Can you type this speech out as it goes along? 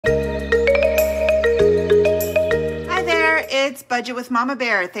it's Budget with Mama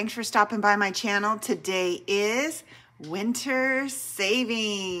Bear. Thanks for stopping by my channel. Today is winter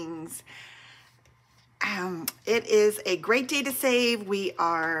savings. It is a great day to save. We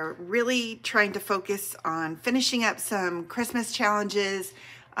are really trying to focus on finishing up some Christmas challenges.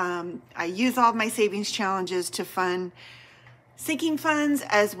 I use all of my savings challenges to fund sinking funds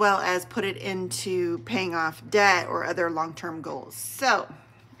as well as put it into paying off debt or other long-term goals. So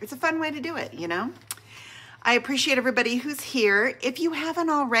it's a fun way to do it, you know? I appreciate everybody who's here. If you haven't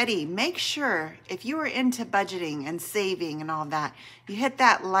already, make sure if you are into budgeting and saving and all that, you hit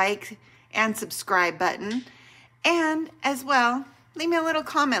that like and subscribe button. And as well, leave me a little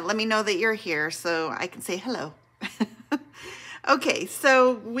comment. Let me know that you're here so I can say hello. Okay,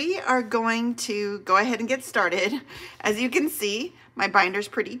 so we are going to go ahead and get started. As you can see, my binder's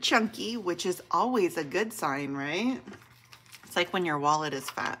pretty chunky, which is always a good sign, right? It's like when your wallet is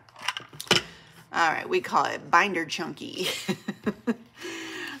fat. All right, we call it binder chunky.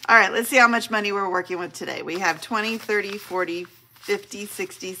 All right, let's see how much money we're working with today. We have 20, 30, 40, 50,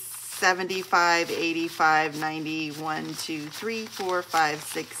 60, 75, 85, 90, 1, 2, 3, 4, 5,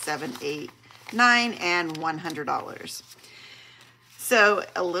 6, 7, 8, 9, and $100. So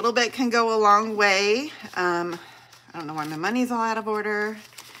a little bit can go a long way. I don't know why my money's all out of order.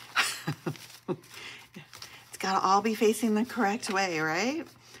 It's gotta all be facing the correct way, right?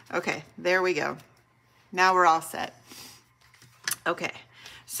 Okay, there we go. Now we're all set. Okay,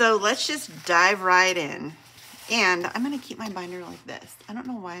 so let's just dive right in. And I'm gonna keep my binder like this. I don't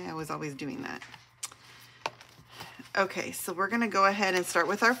know why I was always doing that. Okay, so we're gonna go ahead and start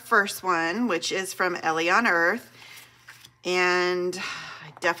with our first one, which is from Ellie on Earth. And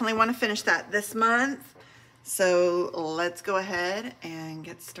I definitely wanna finish that this month. So let's go ahead and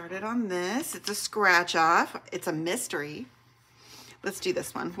get started on this. It's a scratch off. It's a mystery. Let's do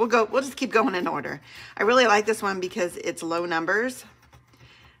this one. We'll just keep going in order. I really like this one because it's low numbers,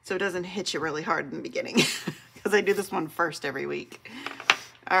 so it doesn't hit you really hard in the beginning because I do this one first every week.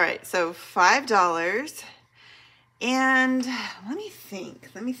 All right, so $5. And let me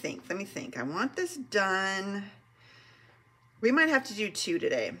think. I want this done. We might have to do 2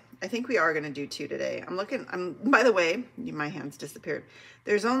 today. I think we are gonna do 2 today. By the way, my hands disappeared.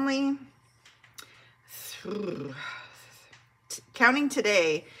 There's only, counting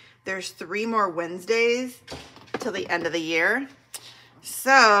today, there's 3 more Wednesdays till the end of the year.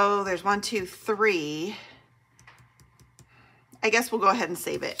 So there's 1, 2, 3. I guess we'll go ahead and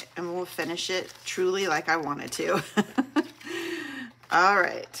save it and we'll finish it truly like I wanted to. All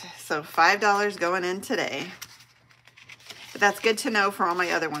right, so $5 going in today. But that's good to know for all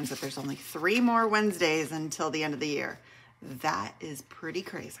my other ones that there's only 3 more Wednesdays until the end of the year. That is pretty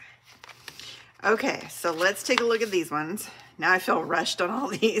crazy. Okay, so let's take a look at these ones. Now I feel rushed on all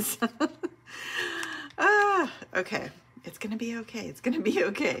these. Okay, it's gonna be okay. It's gonna be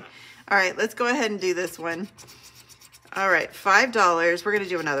okay. All right, let's go ahead and do this one. All right, $5. We're gonna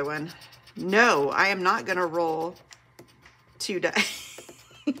do another one. No, I am not gonna roll 2 dice.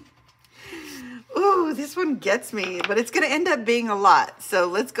 Ooh, this one gets me, but it's gonna end up being a lot. So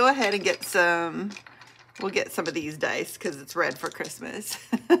let's go ahead and get some, we'll get some of these dice because it's red for Christmas.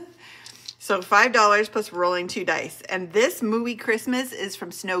 So $5 plus rolling 2 dice. And this Mooey Christmas is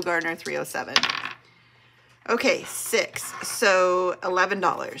from Snow Gardener 307. Okay, 6, so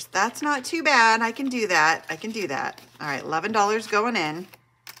 $11. That's not too bad. I can do that. All right, $11 going in.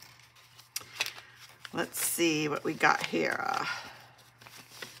 Let's see what we got here.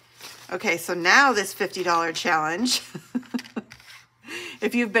 Okay, so now this $50 challenge.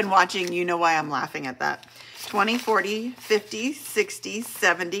 If you've been watching, you know why I'm laughing at that. 20, 40, 50, 60,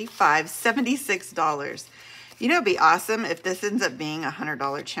 75, $76. You know, it'd be awesome if this ends up being a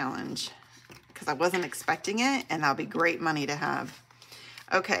 $100 challenge because I wasn't expecting it, and that'll be great money to have.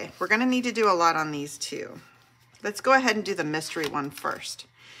 Okay, we're gonna need to do a lot on these too. Let's go ahead and do the mystery one first.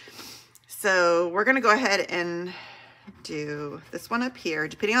 So we're gonna go ahead and do this one up here.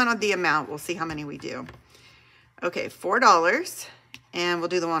 Depending on the amount, we'll see how many we do. Okay, $4, and we'll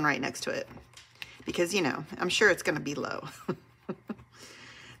do the one right next to it because, you know, I'm sure it's gonna be low.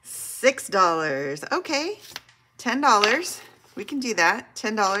 $6, okay, $10, we can do that,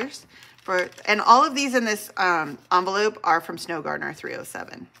 $10 for, and all of these in this envelope are from Snow Gardener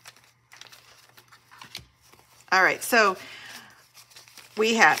 307. All right, so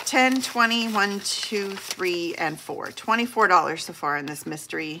we have 10, 20, 1, 2, 3, and 4. $24 so far in this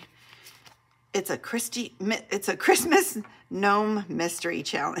mystery. It's a Christmas gnome mystery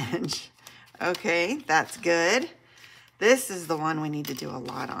challenge. Okay, that's good. This is the one we need to do a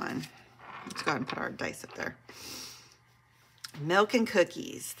lot on. Let's go ahead and put our dice up there. Milk and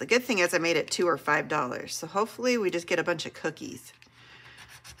cookies. The good thing is I made it $2 or $5. So hopefully we just get a bunch of cookies.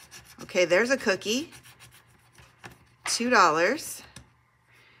 Okay, there's a cookie. $2.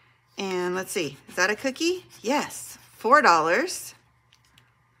 And let's see, is that a cookie? Yes, $4.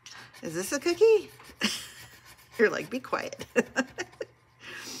 Is this a cookie? You're like, be quiet.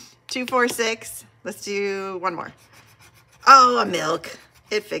 2, 4, 6. Let's do one more. Oh, a milk.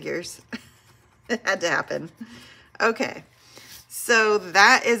 It figures. It had to happen. Okay, so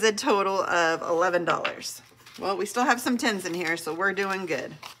that is a total of $11. Well, we still have some 10s in here, so we're doing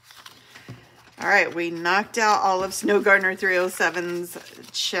good. All right, we knocked out all of Snow Gardener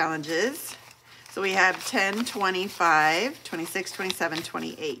 307's challenges. So we have 10, 25, 26, 27,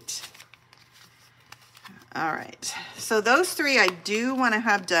 28. All right, so those 3 I do want to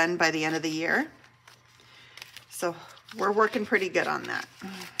have done by the end of the year. So we're working pretty good on that.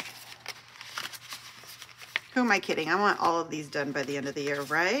 Who am I kidding? I want all of these done by the end of the year,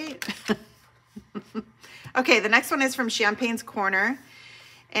 right? Okay, the next one is from Champagne's Corner.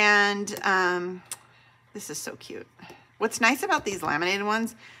 And this is so cute. What's nice about these laminated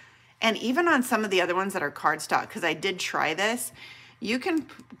ones, and even on some of the other ones that are cardstock, because I did try this, you can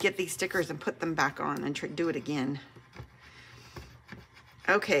get these stickers and put them back on and do it again.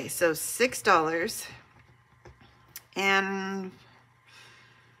 Okay, so $6. And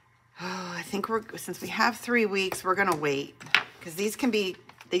I think since we have 3 weeks, we're gonna wait because these can be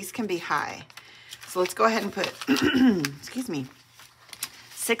high. So let's go ahead and put, excuse me,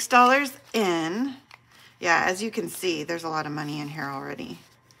 $6 in. Yeah, as you can see, there's a lot of money in here already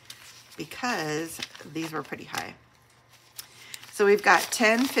because these were pretty high. So we've got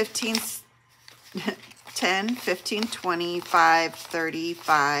 10, 15, 10, 15, 25,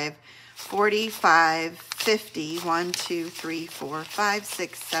 35, 45, 50, 1, 2, 3, 4, 5,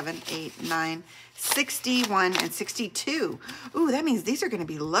 6, 7, 8, 9, 61, and 62. Ooh, that means these are going to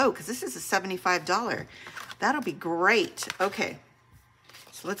be low because this is a $75. That'll be great. Okay,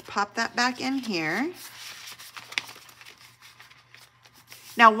 so let's pop that back in here.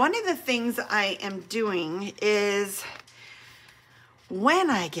 Now, one of the things I am doing is when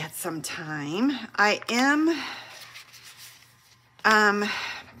I get some time, I am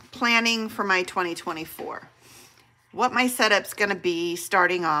planning for my 2024. What my setup's gonna be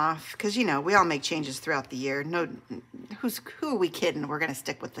starting off, because you know, we all make changes throughout the year. No, who are we kidding? We're gonna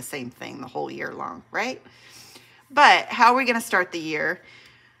stick with the same thing the whole year long, right? But how are we gonna start the year?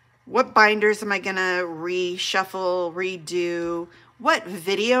 What binders am I gonna reshuffle, redo? What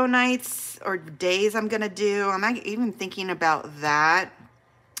video nights or days I'm gonna do? I'm even thinking about that.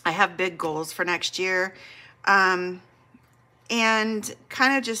 I have big goals for next year. And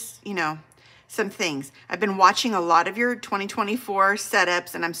kind of just, you know, some things. I've been watching a lot of your 2024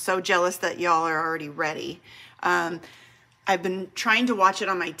 setups and I'm so jealous that y'all are already ready. I've been trying to watch it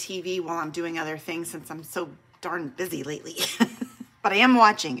on my TV while I'm doing other things since I'm so darn busy lately. But I am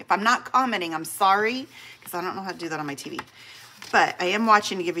watching. If I'm not commenting, I'm sorry, because I don't know how to do that on my TV. But I am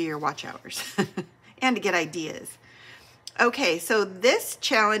watching to give you your watch hours and to get ideas. Okay, so this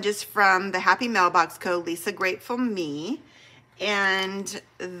challenge is from the Happy Mailbox Co. Lisa Grateful Me. And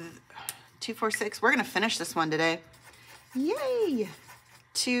 2, 4, 6, we're gonna finish this one today. Yay!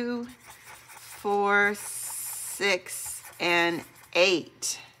 2, 4, 6, and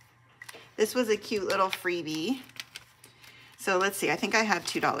 8. This was a cute little freebie. So let's see, I think I have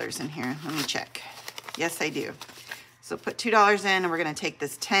 $2 in here. Let me check. Yes, I do. So put $2 in and we're gonna take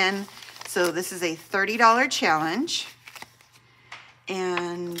this 10. So this is a $30 challenge.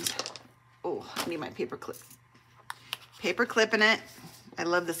 And, oh, I need my paper clip. Paper clip in it. I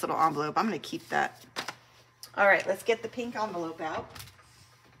love this little envelope. I'm gonna keep that. All right, let's get the pink envelope out.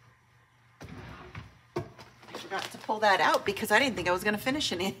 I forgot to pull that out because I didn't think I was gonna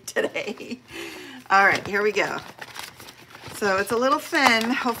finish any today. All right, here we go. So it's a little thin.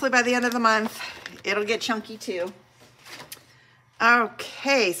 Hopefully by the end of the month, it'll get chunky too.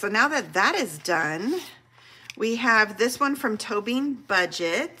 Okay, so now that that is done, we have this one from Mavis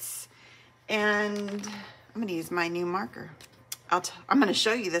Budgets, and I'm gonna use my new marker. I'm gonna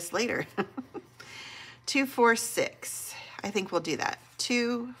show you this later. 2, 4, 6. I think we'll do that.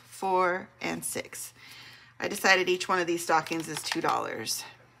 2, 4, and 6. I decided each one of these stockings is $2.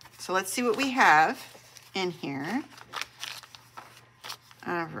 So let's see what we have in here.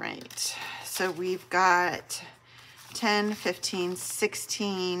 All right, so we've got 10, 15,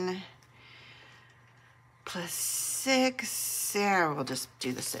 16, plus 6. Yeah, we'll just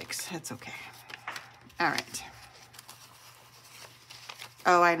do the 6. That's okay. All right.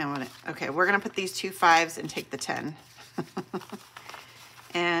 Oh, I know what it. Okay, we're gonna put these 2 5s and take the 10.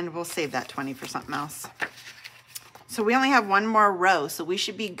 And we'll save that 20 for something else. So we only have one more row, so we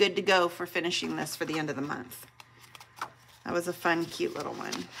should be good to go for finishing this for the end of the month. That was a fun, cute little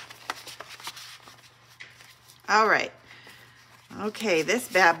one. All right. Okay, this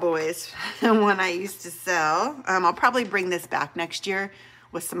bad boy is the one I used to sell. I'll probably bring this back next year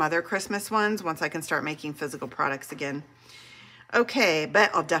with some other Christmas ones once I can start making physical products again. Okay, but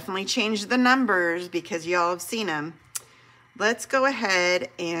I'll definitely change the numbers because y'all have seen them. Let's go ahead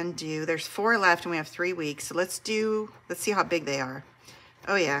and do, there's 4 left and we have 3 weeks. So let's see how big they are.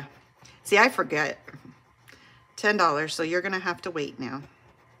 Oh yeah. See, I forget. $10, so you're gonna have to wait now.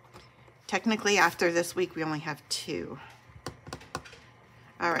 Technically, after this week, we only have 2.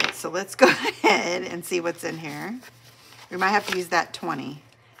 All right, so let's go ahead and see what's in here. We might have to use that 20.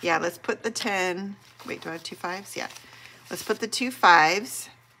 Yeah, let's put the 10. Wait, do I have 2 5s? Yeah. Let's put the 2 5s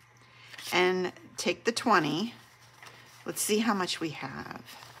and take the 20. Let's see how much we have,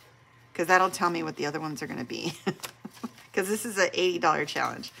 because that'll tell me what the other ones are going to be, because this is an $80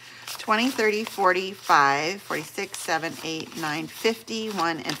 challenge. 20, 30, 45, 46, 7, 8, 9,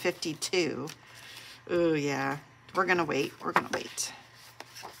 51, and 52. Oh, yeah. We're going to wait. We're going to wait.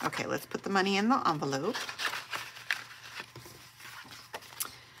 Okay, let's put the money in the envelope.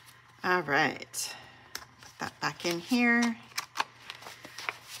 All right. Put that back in here.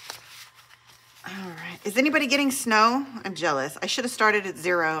 All right. Is anybody getting snow? I'm jealous. I should have started at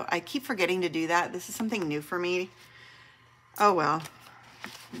 0. I keep forgetting to do that. This is something new for me. Oh, well.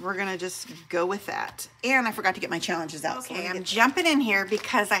 We're going to just go with that. And I forgot to get my challenges out. Okay, so I'm jumping in here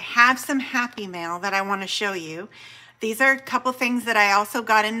because I have some Happy Mail that I want to show you. These are a couple things that I also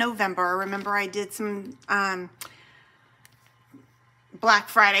got in November. Remember, I did some Black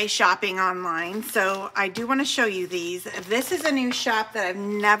Friday shopping online. So I do want to show you these. This is a new shop that I've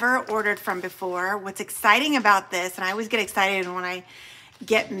never ordered from before. What's exciting about this, and I always get excited when I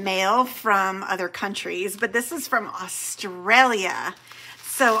get mail from other countries, but this is from Australia.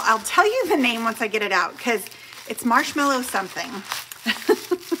 So I'll tell you the name once I get it out, because it's marshmallow something.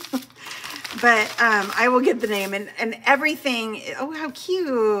 But I will get the name, and everything, oh, how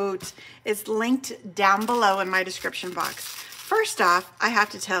cute, is linked down below in my description box. First off, I have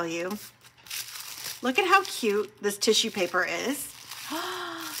to tell you, look at how cute this tissue paper is.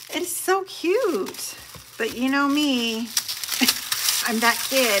 It's so cute. But you know me, I'm that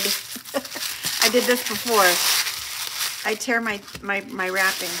kid. I did this before. I tear my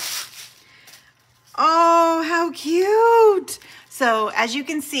wrapping. Oh, how cute. So as you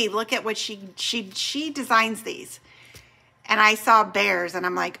can see, look at what she designs these. And I saw bears and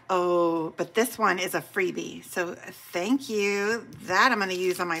I'm like, oh, but this one is a freebie. So thank you. That I'm going to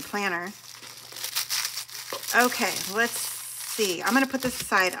use on my planner. Okay, let's see. I'm going to put this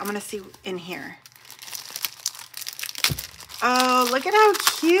aside. I'm going to see in here. Oh, look at how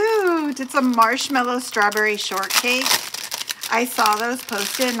cute. It's a marshmallow strawberry shortcake. I saw those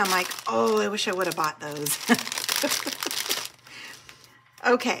posted and I'm like, oh, I wish I would have bought those.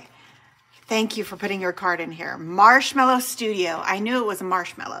 Okay. Thank you for putting your card in here. Marshmallow Studio. I knew it was a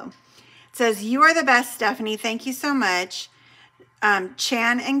marshmallow. It says, you are the best, Stephanie. Thank you so much.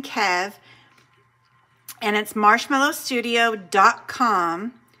 Chan and Kev. And it's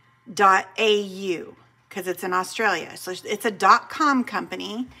marshmallowstudio.com.au because it's in Australia. So it's a .com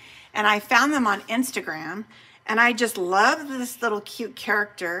company. And I found them on Instagram. And I just love this little cute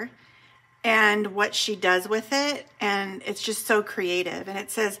character and what she does with it, and it's just so creative. And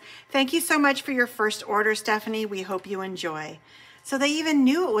it says, thank you so much for your first order, Stephanie. We hope you enjoy. So they even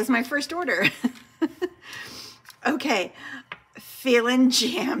knew it was my first order. Okay, feeling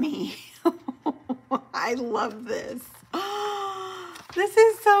jammy. I love this. This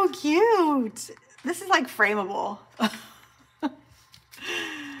is so cute. This is like frameable.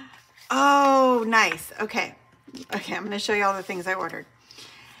 Oh, nice. Okay, I'm gonna show you all the things I ordered.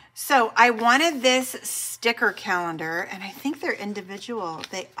 So I wanted this sticker calendar, and I think they're individual.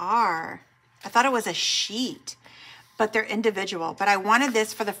 They are. I thought it was a sheet, but they're individual. But I wanted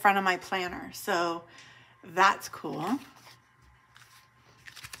this for the front of my planner, so that's cool.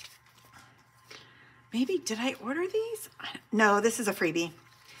 Maybe, did I order these? No, this is a freebie.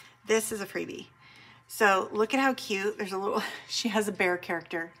 This is a freebie. So look at how cute. There's a little, she has a bear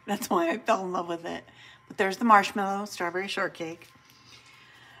character. That's why I fell in love with it. But there's the marshmallow strawberry shortcake.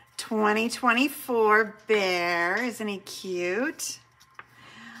 2024 bear, isn't he cute?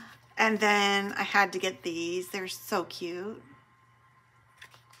 And then I had to get these. They're so cute.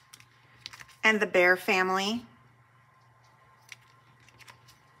 And the bear family.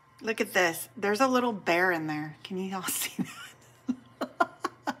 Look at this. There's a little bear in there. Can you all see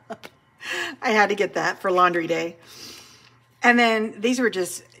that? I had to get that for laundry day. And then these were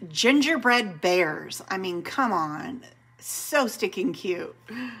just gingerbread bears. I mean, come on. So stinking cute.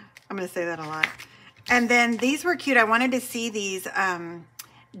 I'm going to say that a lot. And then these were cute. I wanted to see these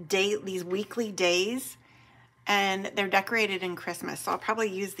these weekly days, and they're decorated in Christmas. So I'll probably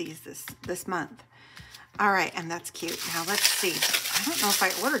use these this month. All right, and that's cute. Now let's see. I don't know if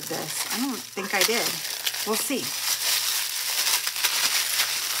I ordered this. I don't think I did. We'll see.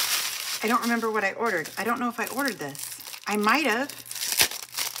 I don't remember what I ordered. I don't know if I ordered this. I might have.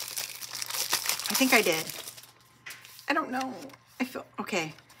 I think I did. I don't know. I feel,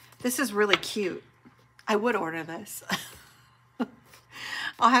 okay. This is really cute. I would order this.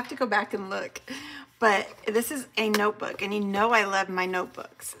 I'll have to go back and look. But this is a notebook, and you know I love my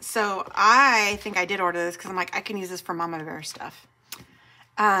notebooks. So I think I did order this because I'm like, I can use this for Mama Bear stuff.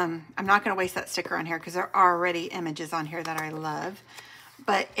 I'm not going to waste that sticker on here because there are already images on here that I love.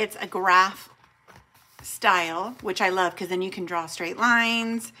 But it's a graph style, which I love because then you can draw straight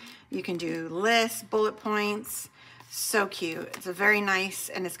lines. You can do lists, bullet points. So cute. It's a very nice,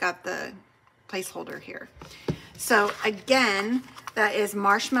 and it's got the placeholder here. So again, that is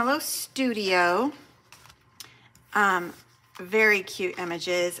Marshmallow Studio. Very cute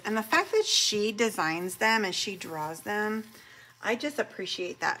images. And the fact that she designs them and she draws them, I just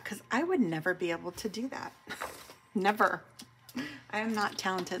appreciate that because I would never be able to do that. Never. I am not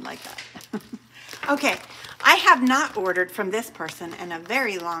talented like that. Okay, I have not ordered from this person in a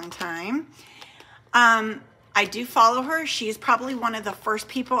very long time. I do follow her. She's probably one of the first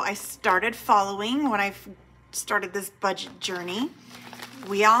people I started following when I started this budget journey.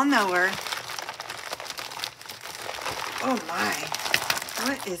 We all know her. Oh my,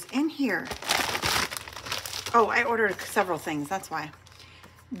 what is in here? Oh, I ordered several things, that's why.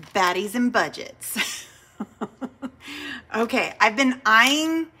 Baddies and Budgets. Okay, I've been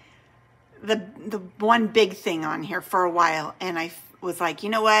eyeing the one big thing on here for a while, and I was like, you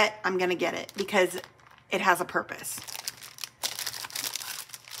know what? I'm gonna get it because it has a purpose.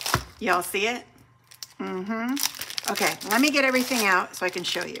 Y'all see it? Mm-hmm. Okay, let me get everything out so I can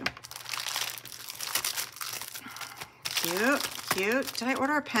show you. Cute, cute. Did I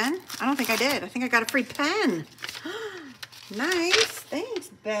order a pen? I don't think I did. I think I got a free pen. Nice. Thanks,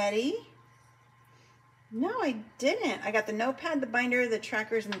 Betty. No, I didn't. I got the notepad, the binder, the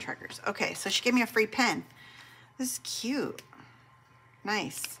trackers, and the trackers. Okay, so she gave me a free pen. This is cute.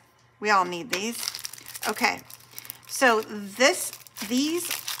 Nice. We all need these. Okay, so these,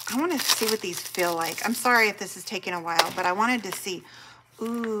 I want to see what these feel like. I'm sorry if this is taking a while, but I wanted to see.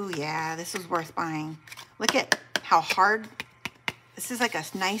 Ooh, yeah, this is worth buying. Look at how hard. This is like a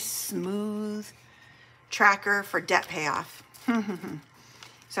nice, smooth tracker for debt payoff. So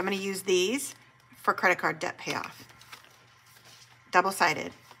I'm going to use these for credit card debt payoff.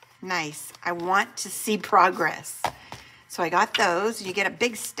 Double-sided. Nice. I want to see progress. So I got those. You get a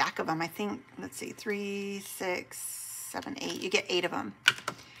big stack of them. I think, let's see, 3, 6, 7, 8. You get 8 of them.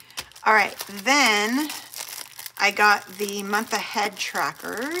 All right. Then I got the month ahead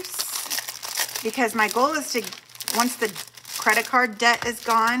trackers because my goal is to, once the credit card debt is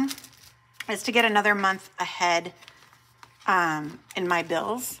gone, is to get another month ahead in my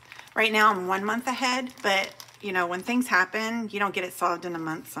bills. Right now I'm 1 month ahead, but you know, when things happen, you don't get it solved in a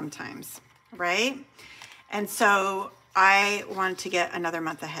month sometimes, right? And so I wanted to get another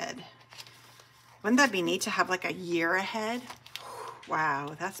month ahead. Wouldn't that be neat to have like a year ahead?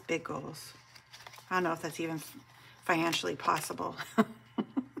 Wow, that's big goals. I don't know if that's even financially possible.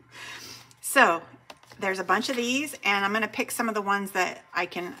 So there's a bunch of these, and I'm going to pick some of the ones that I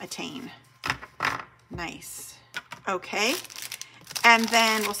can attain. Nice. Okay. And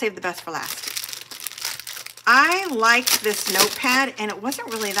then we'll save the best for last. I liked this notepad, and it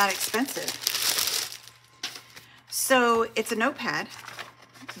wasn't really that expensive. So it's a notepad,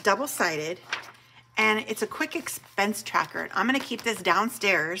 double-sided, and it's a quick expense tracker. I'm going to keep this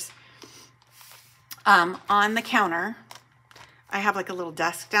downstairs on the counter. I have like a little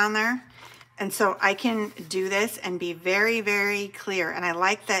desk down there. And so I can do this and be very, very clear. And I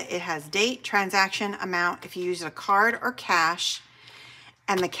like that it has date, transaction, amount, if you use a card or cash,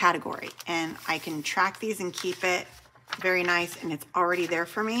 and the category. And I can track these and keep it very nice, and it's already there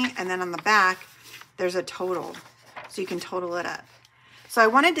for me. And then on the back, there's a total. So you can total it up. So I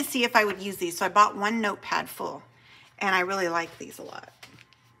wanted to see if I would use these. So I bought one notepad full, and I really like these a lot.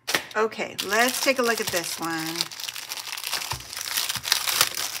 Okay, let's take a look at this one.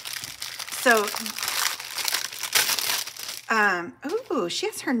 So, ooh,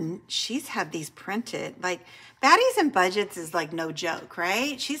 she's had these printed. Like, Baddies and Budgets is like no joke,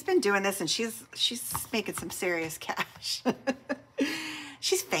 right? She's been doing this, and she's making some serious cash.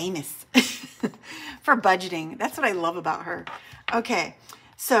 She's famous. for budgeting. That's what I love about her. Okay,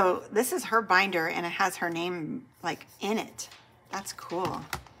 so this is her binder and it has her name like in it. That's cool.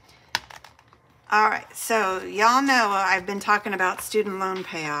 All right, so y'all know I've been talking about student loan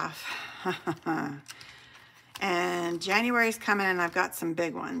payoff. And January's coming and I've got some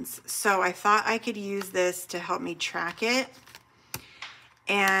big ones. So I thought I could use this to help me track it.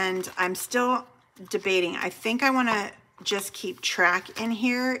 And I'm still debating. I think I want to just keep track in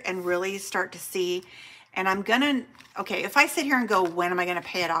here and really start to see. And I'm gonna, okay, if I sit here and go, when am I gonna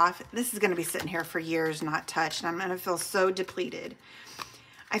pay it off? This is gonna be sitting here for years, not touched, and I'm gonna feel so depleted.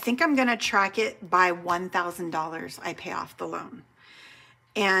 I think I'm gonna track it by $1,000 I pay off the loan.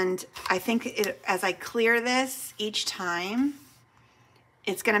 And I think as I clear this each time,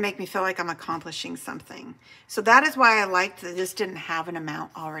 it's gonna make me feel like I'm accomplishing something. So that is why I liked that this didn't have an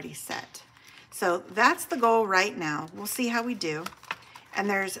amount already set. So that's the goal right now. We'll see how we do. And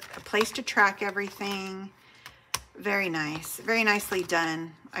there's a place to track everything. Very nice, very nicely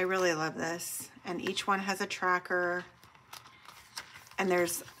done. I really love this. And each one has a tracker. And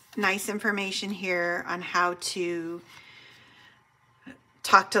there's nice information here on how to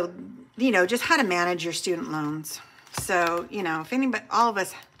talk to, you know, just how to manage your student loans. So, you know, if anybody, all of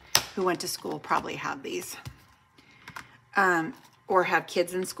us who went to school probably have these, or have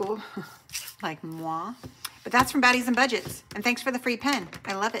kids in school, like moi. But that's from Mavis Budgets. And thanks for the free pen.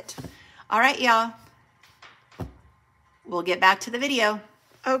 I love it. All right, y'all. We'll get back to the video.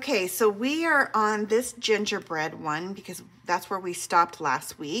 Okay, so we are on this gingerbread one because that's where we stopped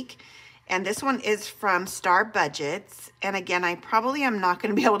last week. And this one is from Star Budgets. And again, I probably am not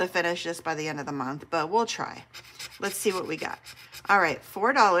going to be able to finish this by the end of the month, but we'll try. Let's see what we got. All right,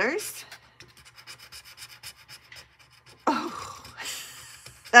 $4. Oh,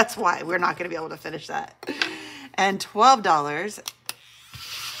 that's why we're not going to be able to finish that. And $12.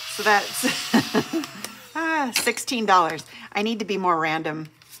 So that's $16. I need to be more random.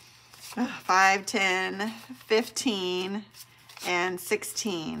 5, 10, 15, and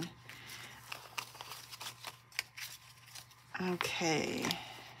 16. Okay.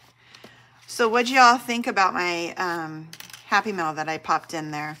 So what'd y'all think about my Happy Meal that I popped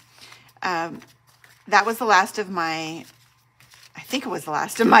in there? That was the last of my, I think it was the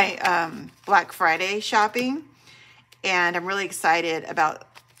last of my Black Friday shopping. And I'm really excited about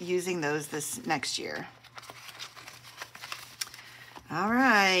using those this next year. All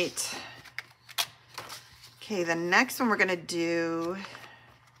right. Okay, the next one we're gonna do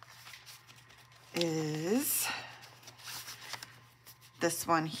is this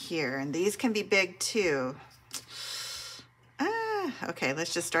one here, and these can be big too. Okay,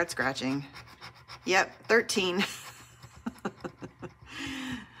 let's just start scratching. Yep, 13.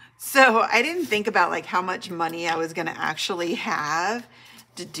 So I didn't think about like how much money I was gonna actually have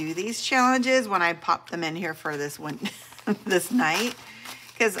to do these challenges when I popped them in here for this one, this night.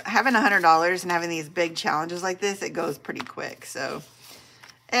 Because having $100 and having these big challenges like this, it goes pretty quick. So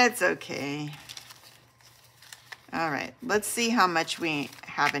it's okay. All right, let's see how much we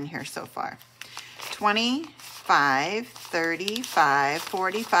have in here so far. 25, 35,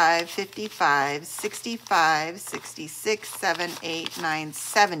 45, 55, 65, 66, 7, 8, 9,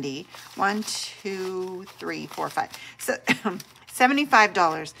 70. 1, 2, 3, 4, 5. So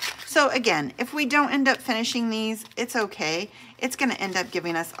 $75. So again, if we don't end up finishing these, it's okay. It's gonna end up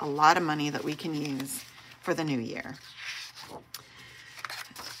giving us a lot of money that we can use for the new year.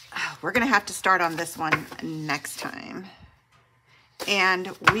 We're gonna have to start on this one next time. And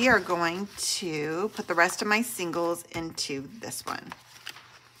we are going to put the rest of my singles into this one.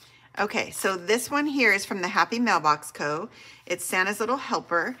 Okay, so this one here is from the Happy Mailbox Co. It's Santa's Little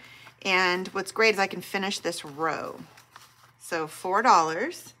Helper. And what's great is I can finish this row. So $4.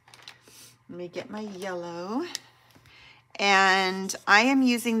 Let me get my yellow. And I am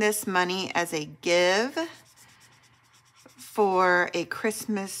using this money as a give for a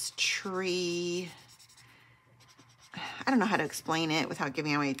Christmas tree. I don't know how to explain it without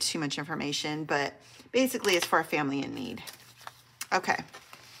giving away too much information, but basically it's for a family in need. Okay.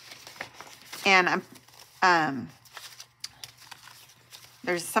 And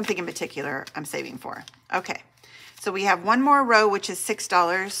there's something in particular I'm saving for. Okay. So we have one more row, which is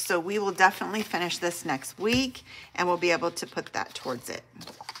 $6. So we will definitely finish this next week and we'll be able to put that towards it.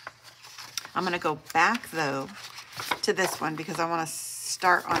 I'm going to go back though to this one because I want to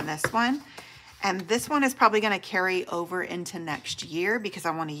start on this one. And this one is probably going to carry over into next year because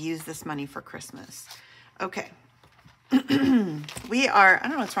I want to use this money for Christmas. Okay. We are, I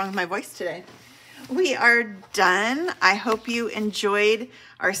don't know what's wrong with my voice today. We are done. I hope you enjoyed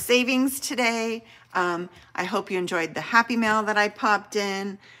our savings today. I hope you enjoyed the Happy Mail that I popped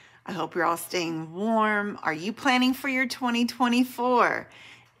in. I hope you're all staying warm. Are you planning for your 2024?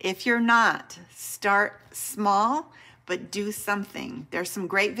 If you're not, start small, but do something. There's some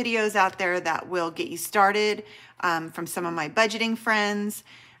great videos out there that will get you started from some of my budgeting friends.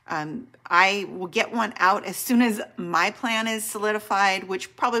 I will get one out as soon as my plan is solidified,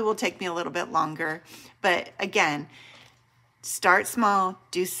 which probably will take me a little bit longer. But again, start small,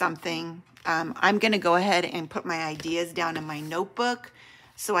 do something. I'm going to go ahead and put my ideas down in my notebook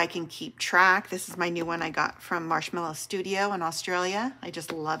so I can keep track. This is my new one I got from Marshmallow Studio in Australia. I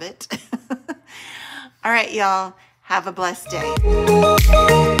just love it. All right, y'all. Have a blessed day.